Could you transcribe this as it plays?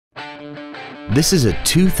This is a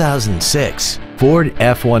 2006 Ford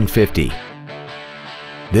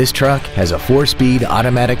F-150. This truck has a 4-speed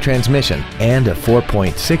automatic transmission and a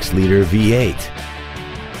 4.6-liter V8.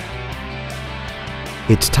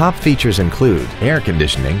 Its top features include air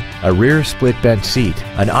conditioning, a rear split bench seat,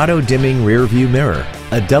 an auto-dimming rear-view mirror,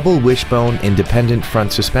 a double wishbone independent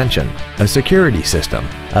front suspension, a security system,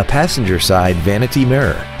 a passenger side vanity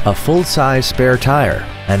mirror, a full-size spare tire,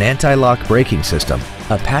 an anti-lock braking system,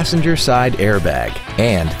 a passenger side airbag,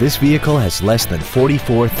 and this vehicle has less than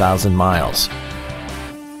 44,000 miles.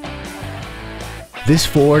 This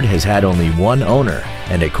Ford has had only one owner,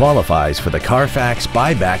 and it qualifies for the Carfax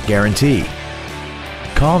buyback guarantee.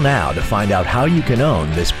 Call now to find out how you can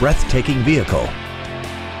own this breathtaking vehicle.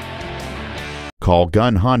 Call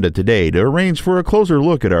Gunn Honda today to arrange for a closer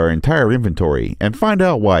look at our entire inventory and find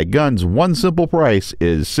out why Gunn's one simple price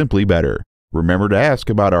is simply better. Remember to ask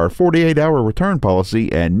about our 48-hour return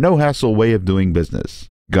policy and no-hassle way of doing business.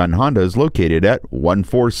 Gunn Honda is located at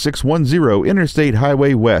 14610 Interstate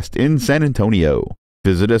Highway West in San Antonio.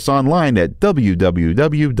 Visit us online at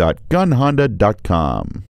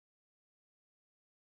www.gunnhonda.com.